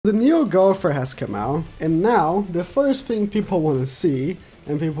The new GOWTHER has come out, and now the first thing people want to see,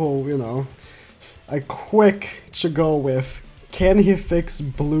 and people, are quick to go with, can he fix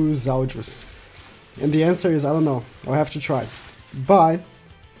blue ZELDRIS? And the answer is, I don't know, I'll have to try. But,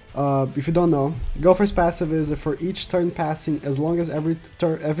 if you don't know, GOWTHER's passive is for each turn passing, as long as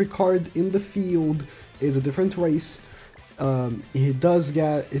every card in the field is a different race, he does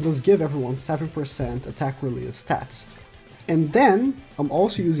give everyone 7% attack release stats. And then, I'm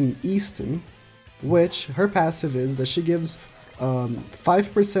also using Easton, which her passive is that she gives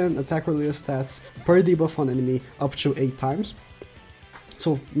 5% attack release stats per debuff on enemy up to 8 times.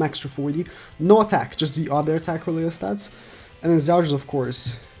 So max to 40. No attack, just the other attack release stats. And then ZELDRIS, of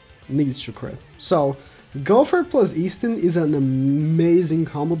course, needs to crit. So, GOWTHER plus Easton is an amazing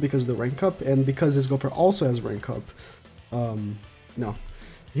combo because of the rank up, and because this GOWTHER also has rank up. No.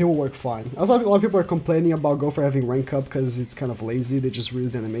 He will work fine. Also, a lot of people are complaining about GOWTHER having rank up because it's kind of lazy, they just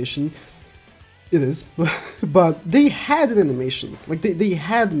reuse animation. It is. But they had an animation. Like, they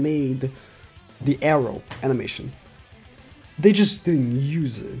had made the arrow animation. They just didn't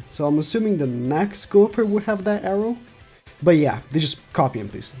use it. So I'm assuming the next GOWTHER will have that arrow. But yeah, they just copy and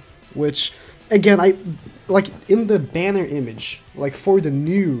paste it. Which, again, like, in the banner image, like, for the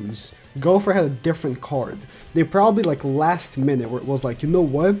news, GOWTHER had a different card. They probably, like, last minute was like, you know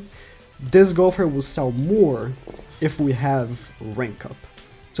what? This GOWTHER will sell more if we have rank up.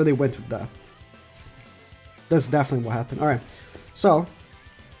 So they went with that. That's definitely what happened. Alright, so,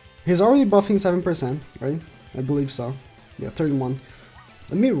 he's already buffing 7%, right? I believe so. Yeah, turn 1.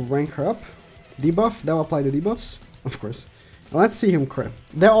 Let me rank her up. Debuff, that will apply the debuffs, of course. Let's see him crit.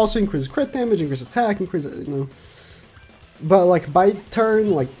 That also increases crit damage, increase attack, increase, But like by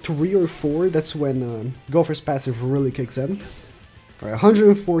turn like 3 or 4, that's when GOWTHER's passive really kicks in. Alright,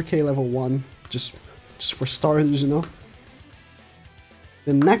 104k level 1, just for starters, The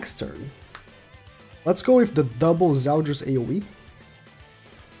next turn, let's go with the double ZELDRIS AoE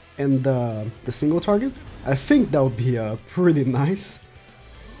and the single target. I think that would be pretty nice.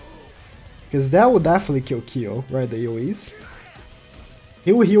 Because that would definitely kill Kyo, right, the AoEs.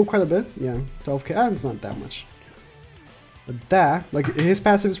 He will heal quite a bit, yeah, 12k, and it's not that much. But that, like, his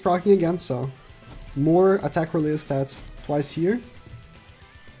passive is proccing again, so more attack release stats twice here.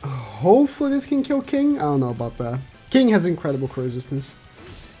 Hopefully this can kill King, I don't know about that. King has incredible crit resistance.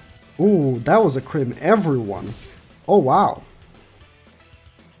 Ooh, that was a crit in everyone. Oh wow.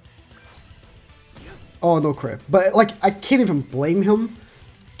 Oh, no crit. But, like, I can't even blame him.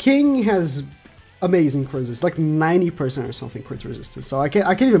 King has amazing crit resistance, like 90% or something crit resistance, so I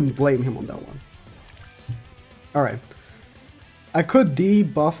can't even blame him on that one. Alright. I could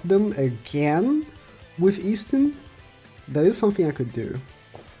debuff them again with Easton. That is something I could do.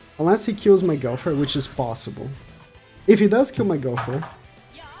 Unless he kills my GOWTHER, which is possible. If he does kill my GOWTHER,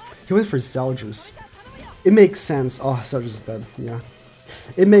 he went for ZELDRIS. It makes sense. Oh, ZELDRIS is dead, yeah.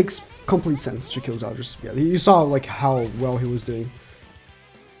 It makes complete sense to kill ZELDRIS. Yeah, you saw like how well he was doing.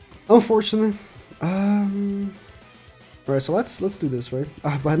 Unfortunate. Alright, so let's do this, right?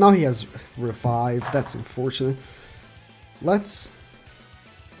 But now he has revive. That's unfortunate. Let's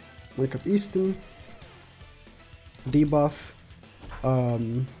wake up Easton, debuff,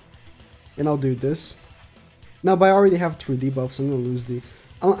 and I'll do this. Now, but I already have 3 debuffs, I'm gonna lose the...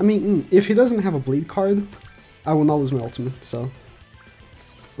 I mean, if he doesn't have a bleed card, I will not lose my ultimate, so...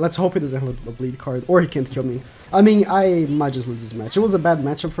 Let's hope he doesn't have a bleed card, or he can't kill me. I mean, I might just lose this match. It was a bad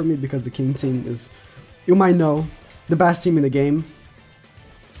matchup for me because the King team is, you might know, the best team in the game.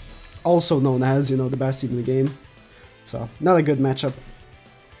 Also known as, the best team in the game. So, not a good matchup.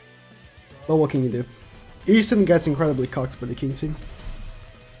 But what can you do? Easton gets incredibly cocked by the King team.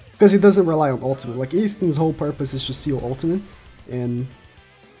 Because he doesn't rely on ultimate. Like, Easton's whole purpose is to steal ultimate. And,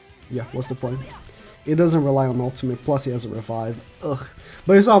 yeah, what's the point? He doesn't rely on ultimate, plus he has a revive. Ugh.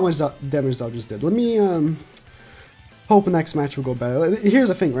 But you saw how much damage ZELDRIS did. Let me, hope next match will go better. Here's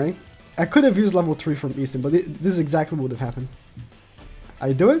the thing, right? I could have used level 3 from Easton, but this is exactly what would have happened.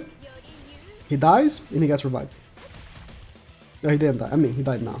 I do it, he dies, and he gets revived. No, he didn't die. I mean, he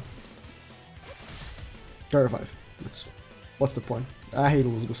died now. Got revive. What's the point? I hate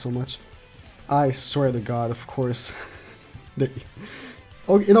Elizabeth so much. I swear to God, of course.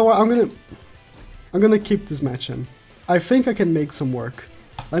 Oh, you know what? I'm gonna keep this match in. I think I can make some work.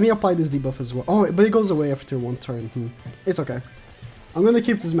 Let me apply this debuff as well. Oh, but it goes away after 1 turn. It's okay. I'm gonna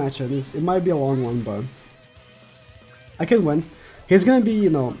keep this match in. It might be a long one, but I can win. He's gonna be,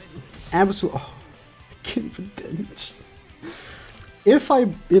 absolute. Oh, I can't even damage. If I,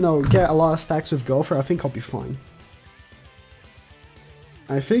 get a lot of stacks with GOWTHER, I think I'll be fine.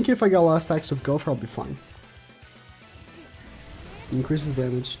 I think if I get a lot of stacks with GOWTHER, I'll be fine. Increases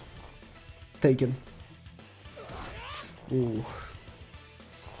damage. Taken. Ooh.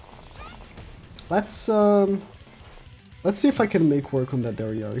 Let's see if I can make work on that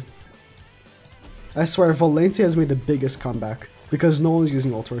Dariari. I swear, Valencia has made the biggest comeback because no one's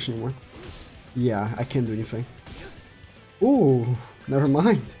using Ultra Rush anymore. Yeah, I can't do anything. Ooh, never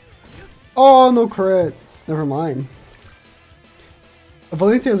mind. Oh, no crit. Never mind.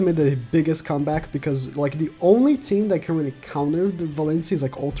 Valencia has made the biggest comeback because, like, the only team that can really counter the Valencia is,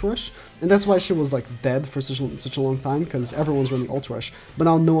 like, Ultra Rush. And that's why she was, like, dead for such a long time, because everyone's running Ultra Rush. But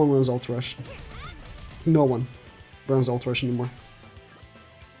now no one runs Ultra Rush. No one runs Ultra Rush anymore.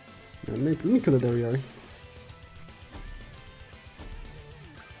 Yeah, let me kill the Dariari.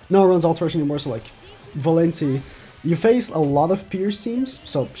 No one runs Ultra Rush anymore, so, like, Valencia, you face a lot of Pierce teams,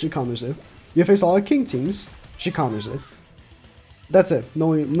 so she counters it. You face a lot of King teams, she counters it. That's it. No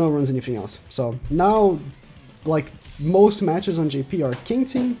one runs anything else. So now, like, most matches on JP are King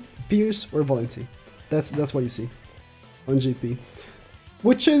team, Pierce, or Valencia. That's what you see on JP,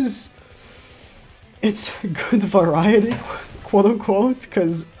 which is, it's good variety, quote unquote.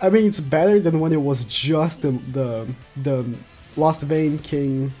 Because I mean, it's better than when it was just the Lost Vein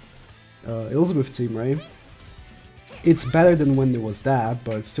King Elizabeth team, right? It's better than when it was that,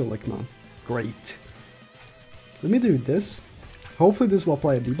 but it's still, like, not great. Let me do this. Hopefully this will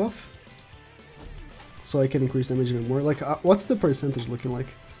apply a debuff, so I can increase damage even more. Like, what's the percentage looking like?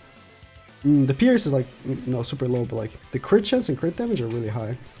 The Pierce is, like, no, super low, but, like, the crit chance and crit damage are really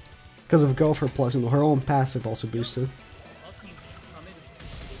high. Because of GOWTHER plus, you know, her own passive also boosted.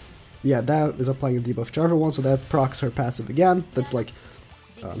 Yeah, that is applying a debuff to everyone, so that procs her passive again. That's, like,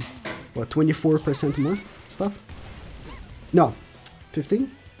 what, 24% more stuff? No, 15?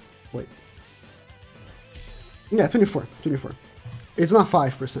 Wait. Yeah, 24. It's not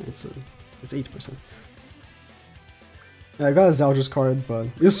 5%, it's 8%. Yeah, I got a ZELDRIS card, but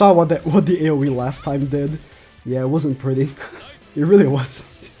you saw what the AoE last time did. Yeah, it wasn't pretty. It really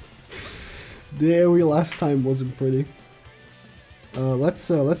wasn't. The AoE last time wasn't pretty. Let's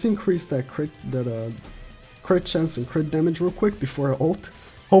increase that crit chance and crit damage real quick before I ult.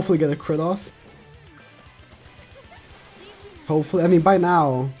 Hopefully get a crit off. Hopefully, I mean, by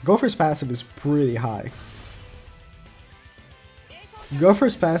now, GOWTHER's passive is pretty high.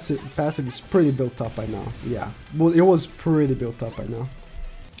 GOWTHER's passive is pretty built up by now. Yeah, well, it was pretty built up by now.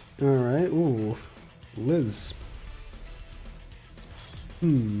 Alright, ooh, Liz.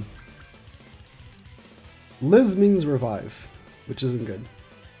 Liz means revive, which isn't good.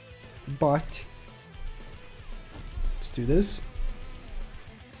 But, let's do this.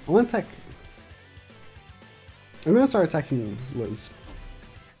 I want to attack. I'm gonna start attacking Liz.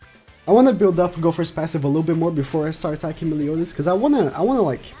 I want to build up GOWTHER's passive a little bit more before I start attacking Meliodas, because I wanna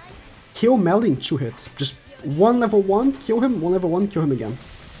like kill Meli in 2 hits. Just one level 1, kill him, one level 1, kill him again.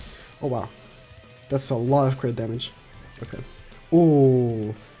 Oh wow, that's a lot of crit damage. Okay.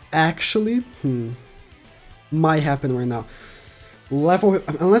 Oh, actually, might happen right now. Level,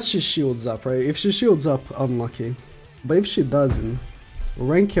 unless she shields up, right? If she shields up, unlucky. But if she doesn't,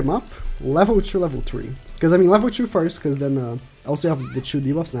 rank him up, level 2, level 3. Because I mean level 2 first, because then I also have the 2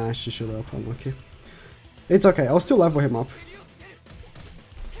 debuffs. Nah, she should up, unlucky. It's okay, I'll still level him up.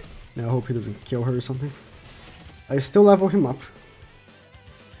 Yeah, I hope he doesn't kill her or something. I still level him up.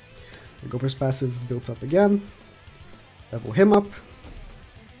 GOWTHER's passive built up again. Level him up.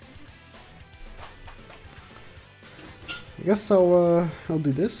 I guess I'll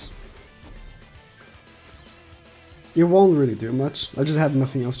do this. It won't really do much. I just had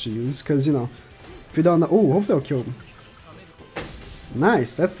nothing else to use, because, you know, if you don't know... Oh, hopefully I'll kill him.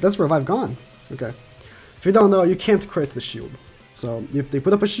 Nice, that's revive gone. Okay. If you don't know, you can't crit the shield. So, if they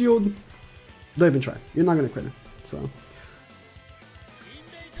put up a shield, don't even try. You're not gonna crit it. So...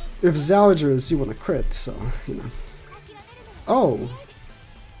 If ZELDRIS, you want to crit, so, you know. Oh!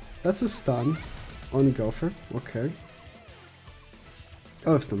 That's a stun on GOWTHER. Okay.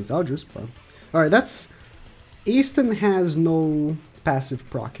 Oh, I've stunned ZELDRIS, but... Alright, that's... Easton has no passive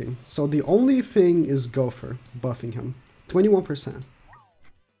proccing, so the only thing is GOWTHER buffing him. 21%.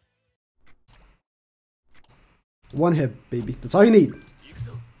 One hit, baby. That's all you need.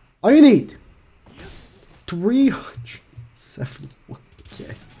 All you need!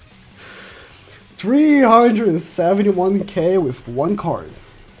 371k. 371k with 1 card.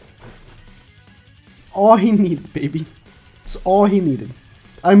 All he needed, baby. It's all he needed.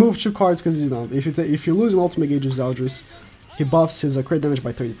 I moved 2 cards because, you know, if you lose an ultimate gauge of ZELDRIS, he buffs his crit damage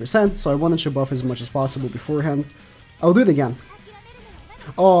by 30%, so I wanted to buff as much as possible beforehand. I'll do it again.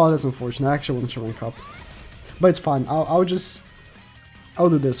 Oh, that's unfortunate. I actually wanted to rank up. But it's fine. I'll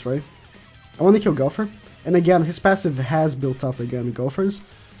do this, right? I want to kill GOWTHER. And again, his passive has built up again, Gophers.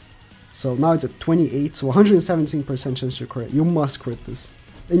 So now it's at 28, so 117% chance to crit. You must crit this.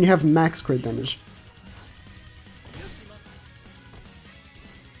 And you have max crit damage.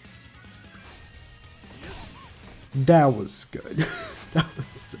 That was good. that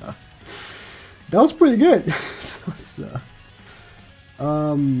was pretty good. that was,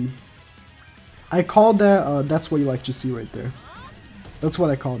 I call that, that's what you like to see right there. That's what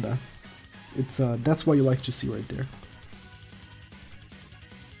I call that. It's, that's what you like to see right there.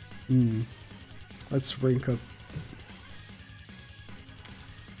 Let's rank up.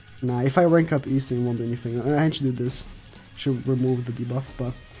 Nah, if I rank up Easton, it won't do anything. I actually did this. Should remove the debuff,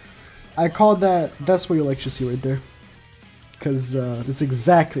 but I call that, that's what you like to see right there. Because that's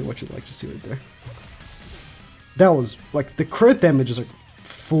exactly what you'd like to see right there. That was, like, the crit damage is like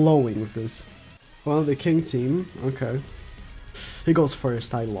flowing with this. Well, the king team, okay. He goes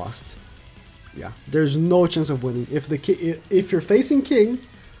first, I lost. Yeah, there's no chance of winning. If you're facing king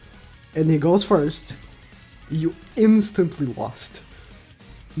and he goes first, you instantly lost.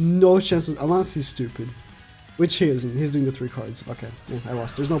 No chances, unless he's stupid. Which he isn't, he's doing the 3 cards. Okay, yeah, I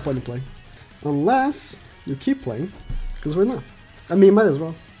lost, there's no point in playing. Unless you keep playing, because we're not. I mean, might as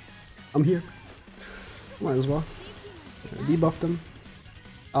well. I'm here. Might as well. Okay, debuff them.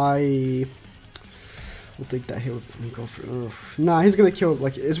 I will take that hit and go for. Nah, he's gonna kill.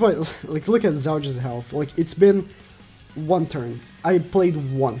 Like, it's what. Like, look at Zeldris' health. Like, it's been 1 turn. I played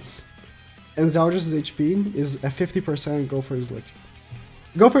once, and Zeldris' HP is at 50%. Gowther is like,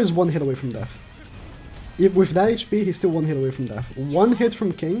 Gowther is 1 hit away from death. With that HP, he's still 1 hit away from death. 1 hit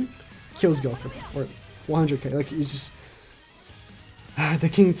from King kills Gowther, or 100k. Like, it's just. The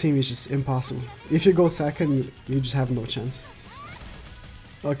king team is just impossible. If you go second, you just have no chance.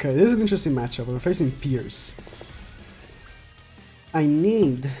 Okay, this is an interesting matchup. We're facing Pierce. I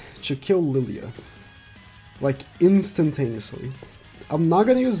need to kill Lilia. Like, instantaneously. I'm not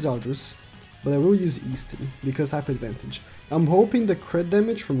gonna use Zeldris, but I will use Easton, because type advantage. I'm hoping the crit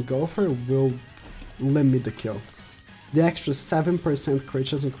damage from Gowther will limit the kill. The extra 7% crit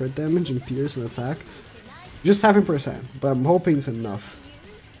chance and crit damage in Pierce and attack. Just 7%, but I'm hoping it's enough.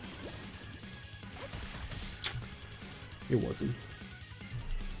 It wasn't.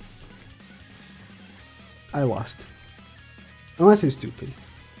 I lost. Unless he's stupid.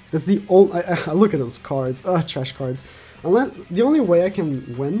 That's the only. I look at those cards. Trash cards. Unless the only way I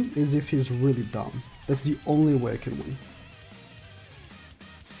can win is if he's really dumb. That's the only way I can win.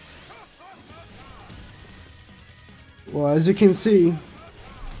 Well, as you can see.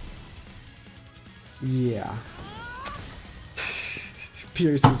 Yeah.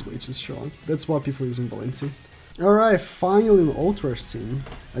 Pierce is way too strong. That's why people are using Valencia. Alright, finally an Ult Rush team.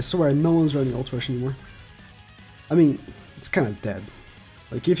 I swear, no one's running Ult Rush anymore. I mean, it's kind of dead.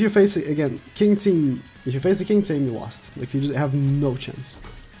 Like, if you face it again, King team, if you face the King team, you lost. Like, you just have no chance.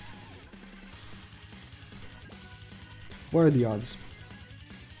 What are the odds?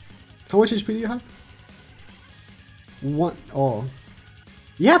 How much HP do you have? 1. Oh.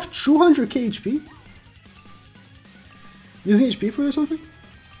 You have 200k HP? Using HP food or something?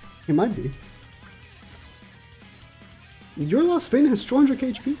 It might be. Your last Vayne has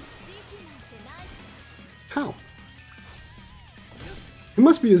 200k HP? How? You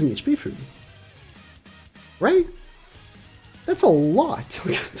must be using HP food. Right? That's a lot.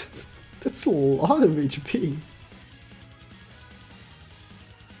 that's a lot of HP.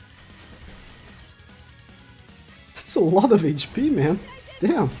 That's a lot of HP, man.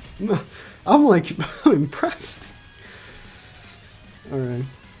 Damn. I'm like, I'm impressed. Alright.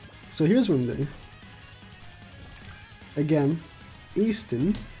 So here's one day. Again,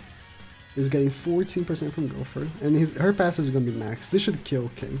 Easton is getting 14% from Gowther, and her passive is gonna be max. This should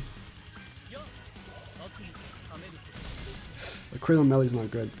kill King. A crit on melee is not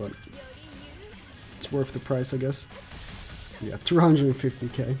good, but it's worth the price, I guess. Yeah,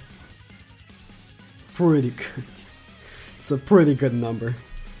 250k. Pretty good. It's a pretty good number.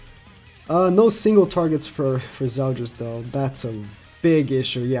 No single targets for Zeldris though. That's a big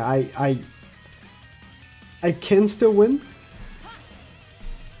issue. Yeah, I can still win,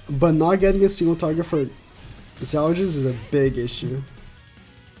 but not getting a single target for Zeldris is a big issue.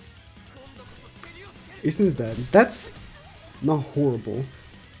 Easton's dead. That's not horrible.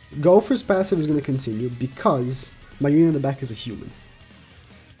 Gowther's passive is going to continue because my unit in the back is a human.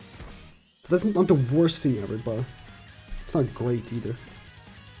 So that's not the worst thing ever, but it's not great either.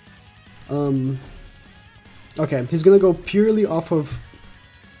 Okay, he's gonna go purely off of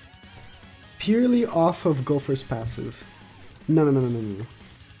Gowther's passive. No.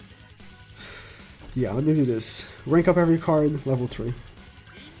 Yeah, let me do this. Rank up every card, level 3.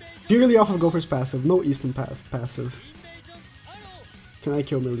 Purely off of Gopher's passive, no Eastern passive. Can I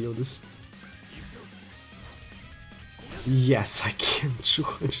kill Meliodas? Yes, I can.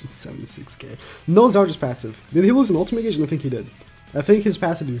 276k. No Zeldris passive. Did he lose an ultimate gauge? I don't think he did. I think his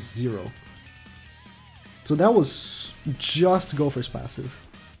passive is 0. So that was just Gopher's passive.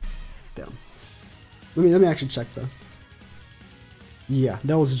 Damn. Let me actually check that. Yeah,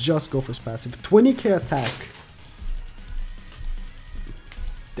 that was just Gopher's passive. 20k attack.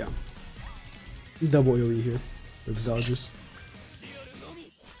 Damn. Double AoE here with Zeldris.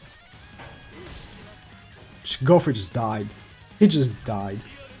 Gopher just died. He just died.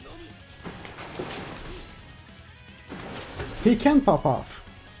 He can pop off.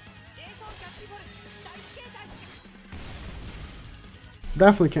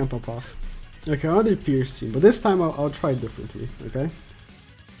 Definitely can pop off. Okay, another piercing, but this time I'll try it differently, okay?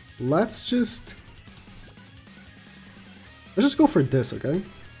 Let's just go for this, okay?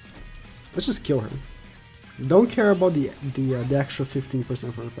 Let's just kill her. Don't care about the extra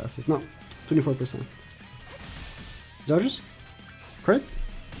 15% from her passive. No, 24%. Zeldris? Crit?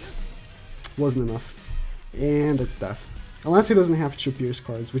 Wasn't enough. And it's death. Unless he doesn't have 2 Pierce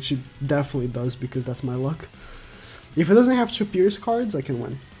cards, which he definitely does because that's my luck. If he doesn't have 2 Pierce cards, I can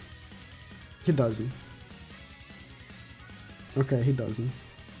win. He doesn't. Okay, he doesn't.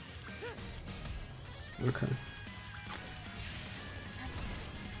 Okay.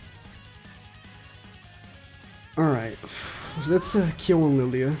 Alright. So let's kill on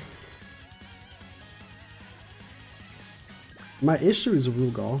Lilia. My issue is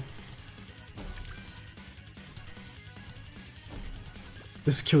Rugal.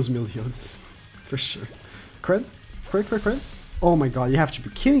 This kills Meliodas. For sure. Crit? Crit, crit, crit? Oh my god, you have to be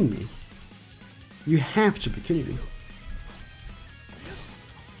kidding me. You have to be kidding me.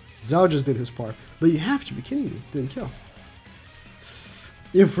 Zhao just did his part, but you have to be kidding me. Didn't kill.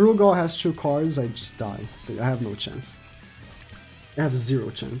 If Rugal has 2 cards, I just die. I have no chance. I have 0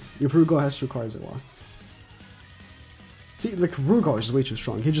 chance. If Rugal has 2 cards, I lost. See, like, Rugal is way too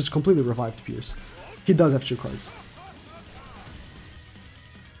strong. He just completely revived Pierce. He does have 2 cards.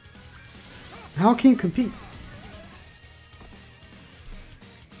 How can you compete?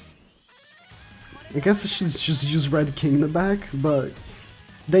 I guess I should just use Red King in the back, but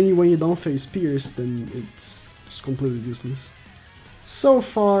then when you don't face Pierce, then it's just completely useless. So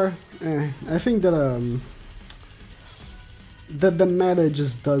far, I think that the meta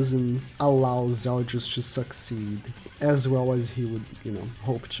just doesn't allow Zeldris to succeed as well as he would, you know,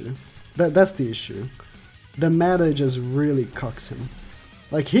 hope to. That's the issue. The meta just really cucks him.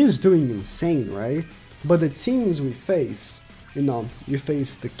 Like, he's doing insane, right? But the teams we face, you know, you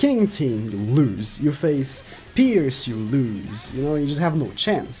face the King team, you lose. You face Pierce, you lose. You know, you just have no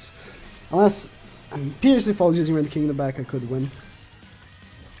chance. Unless, I mean, Pierce, if I was using Red King in the back, I could win.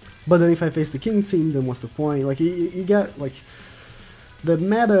 But then if I face the King team, then what's the point? Like, you get, like, the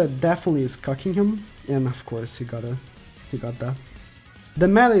meta definitely is cucking him. And of course, he got that. The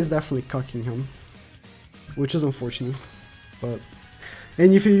meta is definitely cucking him. Which is unfortunate. But,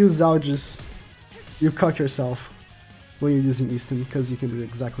 and if you use Zeldris, you cuck yourself when you're using Easton, because you can do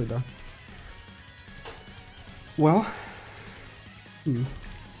exactly that. Well,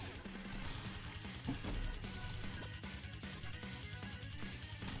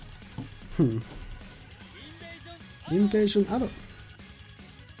 Invasion, I don't...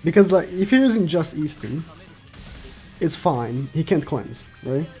 Because, like, if you're using just Easton, it's fine, he can't cleanse,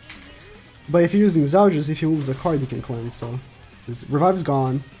 right? But if you're using Zeldris, if he moves a card, he can cleanse, so... His revive's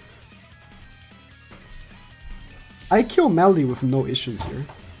gone. I kill Melody with no issues here.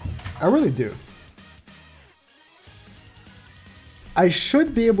 I really do. I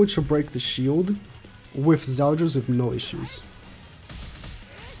should be able to break the shield with Zeldris with no issues.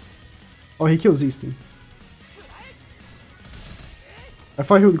 Oh, he kills Easton. I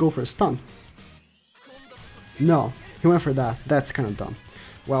thought he would go for a stun. No, he went for that. That's kind of dumb.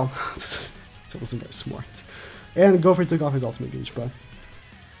 Well, that wasn't very smart. And Gopher took off his ultimate gauge, but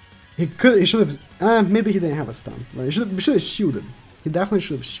he should have. Maybe he didn't have a stun. Right? He should have shielded. He definitely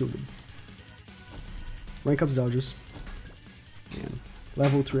should have shielded. Rank up Zeldris. And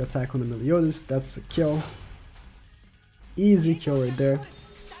level 3 attack on the Meliodas. That's a kill. Easy kill right there.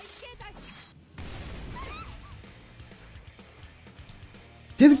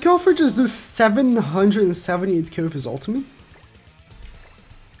 Did Gopher just do 778k with his ultimate?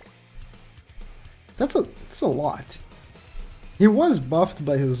 That's a lot. He was buffed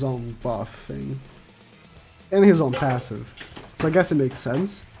by his own buff thing. And his own passive. So I guess it makes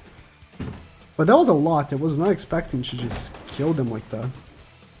sense. But that was a lot. I was not expecting to just kill them like that.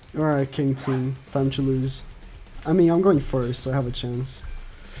 Alright, King team. Time to lose. I mean, I'm going first, so I have a chance.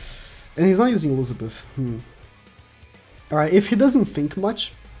 And he's not using Elizabeth. Alright, if he doesn't think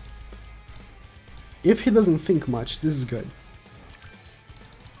much... If he doesn't think much, this is good.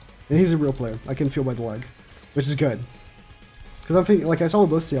 And he's a real player. I can feel by the lag. Which is good. Because I'm thinking, like I saw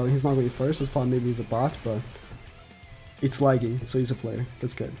Lucio and he's not going first, I thought maybe he's a bot, but... It's laggy, so he's a player.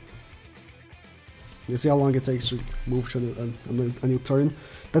 That's good. You see how long it takes to move to a new turn?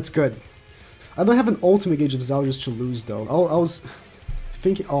 That's good. I don't have an ultimate gauge of ZELDRIS to lose though. I was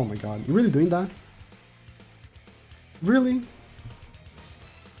thinking, oh my god, you really doing that? Really?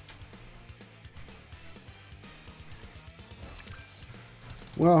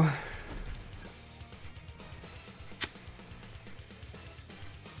 Well...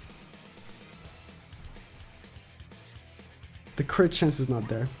 The crit chance is not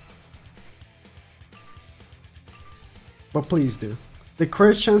there. But please do. The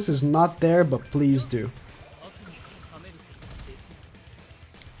crit chance is not there, but please do.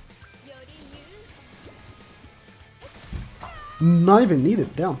 Not even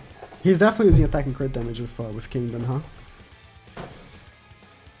needed, damn. He's definitely using attack and crit damage with King then, huh?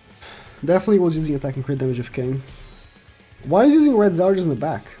 Definitely was using attack and crit damage with King. Why is he using red ZELDRIS in the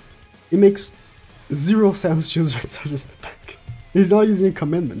back? It makes 0 sense to use red ZELDRIS in the back. He's not using a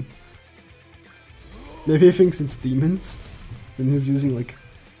commitment. Maybe he thinks it's demons. And he's using like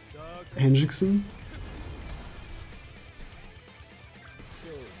Hendrickson.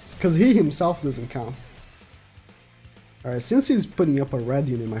 Because he himself doesn't count. Alright, since he's putting up a red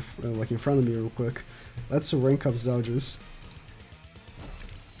unit like in front of me real quick, let's rank up ZELDRIS.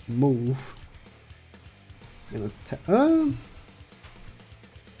 Move. And attack.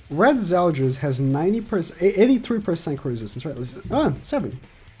 Red ZELDRIS has 90%, 83% core resistance, right? 7.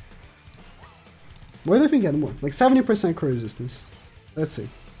 Why do I think he had more? Like 70% core resistance. Let's see.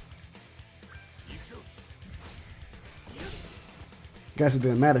 Guess it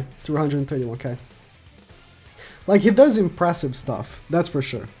didn't matter. 231k. Like, he does impressive stuff, that's for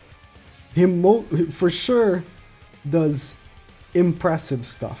sure. He for sure does impressive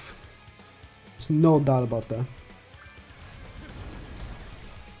stuff. There's no doubt about that.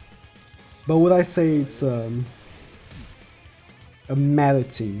 But would I say it's a meta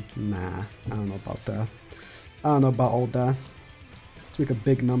team? Nah, I don't know about that. I don't know about all that. Let's make a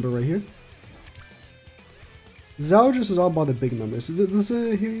big number right here. ZELDRIS is all about the big numbers.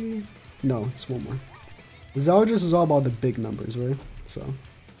 No, it's one more. ZELDRIS is all about the big numbers, right? So.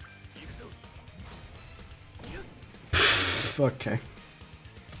 Okay.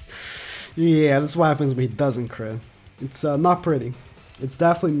 Yeah, that's what happens when he doesn't crit. It's not pretty. It's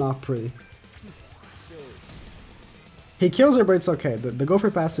definitely not pretty. He kills her, but it's okay. The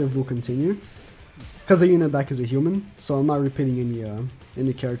GOWTHER passive will continue. Because the unit back is a human, so I'm not repeating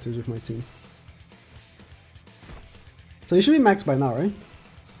any characters with my team. So he should be maxed by now, right?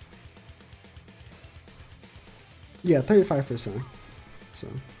 Yeah, 35%. So.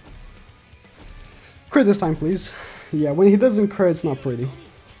 Crit this time, please. Yeah, when he doesn't crit, it's not pretty.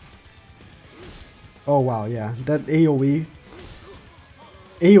 Oh wow, yeah. That AoE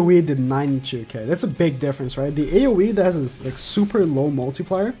did 92k. That's a big difference, right? The AoE that has a like, super low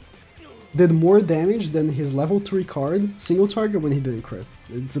multiplier did more damage than his level 3 card, single target, when he didn't crit.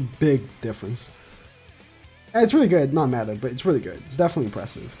 It's a big difference. And it's really good, not matter, but it's really good. It's definitely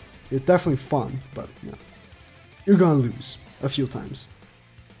impressive. It's definitely fun, but yeah. You're gonna lose a few times.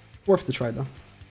 Worth the try though.